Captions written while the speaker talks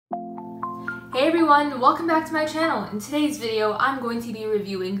Hey everyone, welcome back to my channel. In today's video, I'm going to be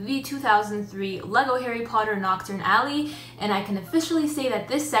reviewing the 2003 LEGO Harry Potter Knockturn Alley, and I can officially say that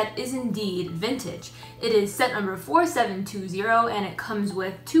this set is indeed vintage. It is set number 4720 and it comes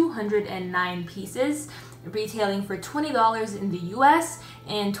with 209 pieces, retailing for $20 in the US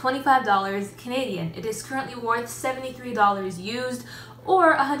and $25 Canadian. It is currently worth $73 used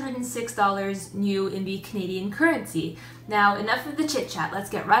or $106 new in the Canadian currency. Now, enough of the chit chat, let's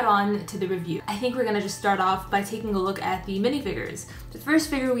get right on to the review. I think we're gonna just start off by taking a look at the minifigures. The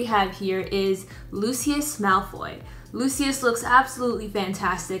first figure we have here is Lucius Malfoy. Lucius looks absolutely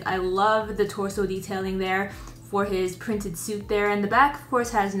fantastic. I love the torso detailing there for his printed suit there, and the back of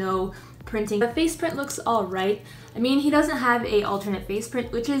course has no printing. The face print looks alright. I mean, he doesn't have a alternate face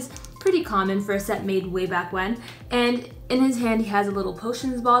print, which is pretty common for a set made way back when, and in his hand he has a little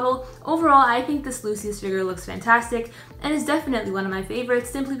potions bottle. Overall, I think this Lucius figure looks fantastic and is definitely one of my favorites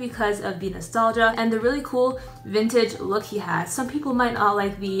simply because of the nostalgia and the really cool vintage look he has. Some people might not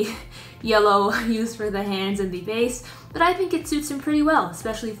like the yellow used for the hands and the face, but I think it suits him pretty well,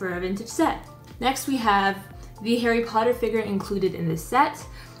 especially for a vintage set. Next we have the Harry Potter figure included in this set.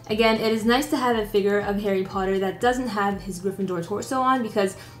 Again, it is nice to have a figure of Harry Potter that doesn't have his Gryffindor torso on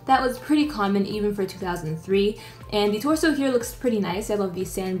because that was pretty common even for 2003. And the torso here looks pretty nice. I love the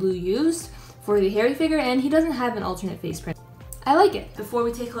sand blue used for the Harry figure, and he doesn't have an alternate face print. I like it. Before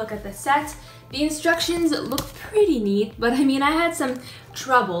we take a look at the set, the instructions look pretty neat, but I mean, I had some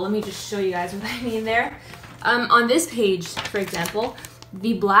trouble. Let me just show you guys what I mean there. On this page, for example,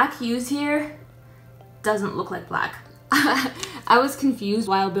 the black used here doesn't look like black. I was confused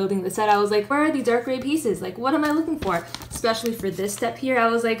while building the set. I was like, where are the dark gray pieces? Like, what am I looking for? Especially for this step here, I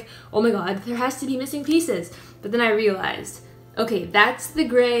was like, oh my god, there has to be missing pieces. But then I realized, okay, that's the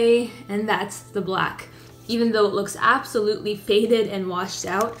gray and that's the black, even though it looks absolutely faded and washed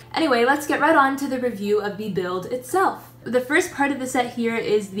out. Anyway, let's get right on to the review of the build itself. The first part of the set here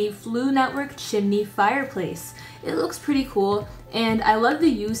is the Flue Network chimney fireplace. It looks pretty cool, and I love the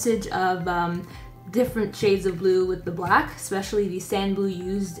usage of different shades of blue with the black, especially the sand blue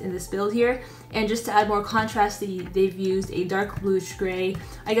used in this build here. And just to add more contrast, they've used a dark bluish gray,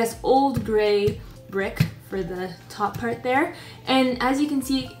 I guess old gray brick for the top part there. And as you can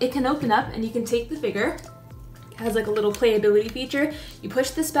see, it can open up and you can take the figure. It has like a little playability feature. You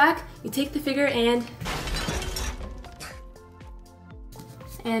push this back, you take the figure, and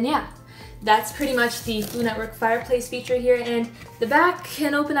yeah. That's pretty much the Flue Network fireplace feature here, and the back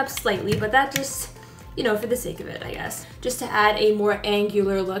can open up slightly, but that just, you know, for the sake of it, I guess. Just to add a more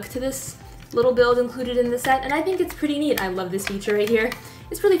angular look to this little build included in the set, and I think it's pretty neat. I love this feature right here.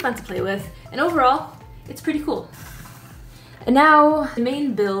 It's really fun to play with, and overall, it's pretty cool. And now, the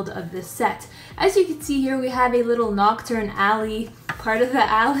main build of this set. As you can see here, we have a little Knockturn alley, part of the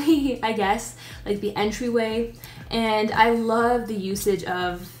alley, I guess, like the entryway, and I love the usage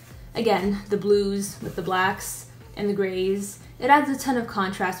of, again, the blues with the blacks and the grays. It adds a ton of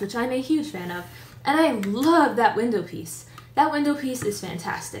contrast, which I'm a huge fan of. And I love that window piece. That window piece is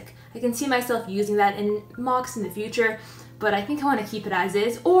fantastic. I can see myself using that in mocks in the future, but I think I want to keep it as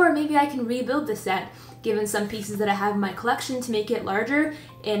is, or maybe I can rebuild the set, given some pieces that I have in my collection, to make it larger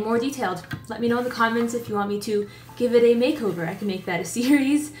and more detailed. Let me know in the comments if you want me to give it a makeover. I can make that a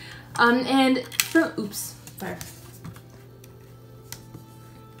series.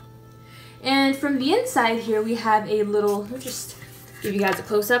 And from the inside here, we have a little, I'll just give you guys a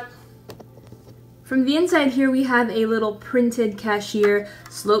close-up. From the inside here, we have a little printed cashier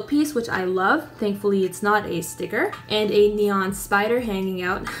slope piece, which I love. Thankfully, it's not a sticker. And a neon spider hanging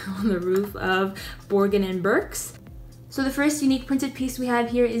out on the roof of Borgin and Burke's. So the first unique printed piece we have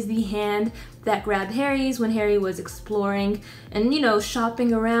here is the hand that grabbed Harry's when Harry was exploring and, you know,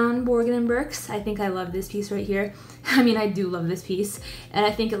 shopping around Borgin and Burke's. I think I love this piece right here. I mean, I do love this piece, and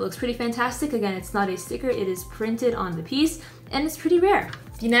I think it looks pretty fantastic. Again, it's not a sticker, it is printed on the piece, and it's pretty rare.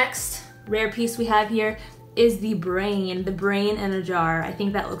 The next rare piece we have here is the brain in a jar. I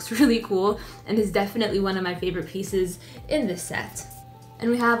think that looks really cool and is definitely one of my favorite pieces in this set. And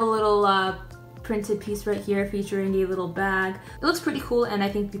we have a little printed piece right here featuring a little bag. It looks pretty cool, and I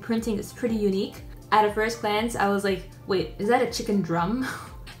think the printing is pretty unique. At a first glance, I was like, wait, is that a chicken drum?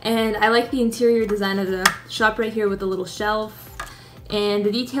 And I like the interior design of the shop right here with the little shelf. And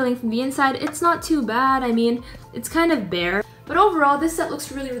the detailing from the inside, it's not too bad. I mean, it's kind of bare. But overall, this set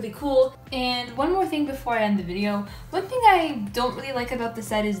looks really, really cool. And one more thing before I end the video. One thing I don't really like about the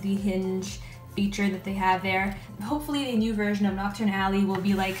set is the hinge feature that they have there. Hopefully the new version of Knockturn Alley will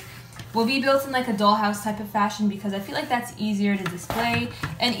be built in like a dollhouse type of fashion, because I feel like that's easier to display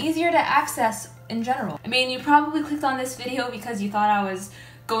and easier to access in general. I mean, you probably clicked on this video because you thought I was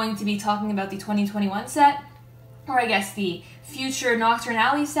going to be talking about the 2021 set, or I guess the future Knockturn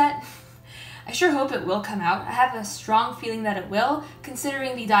Alley set. I sure hope it will come out. I have a strong feeling that it will,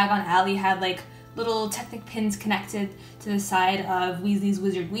 considering the Diagon Alley had like little Technic pins connected to the side of Weasley's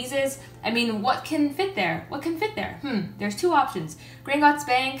Wizard Wheezes. I mean, what can fit there? What can fit there? There's two options. Gringotts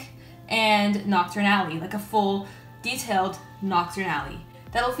Bank and Knockturn Alley, like a full, detailed Knockturn Alley.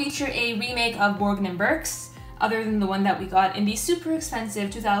 That'll feature a remake of Borgin and Burke's, other than the one that we got in the super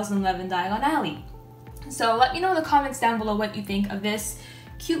expensive 2011 Diagon Alley. So let me know in the comments down below what you think of this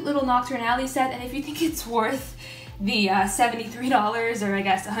cute little Knockturn Alley set, and if you think it's worth the $73 or I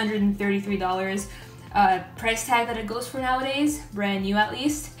guess $133 price tag that it goes for nowadays, brand new at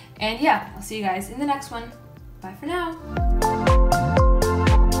least. And yeah, I'll see you guys in the next one. Bye for now.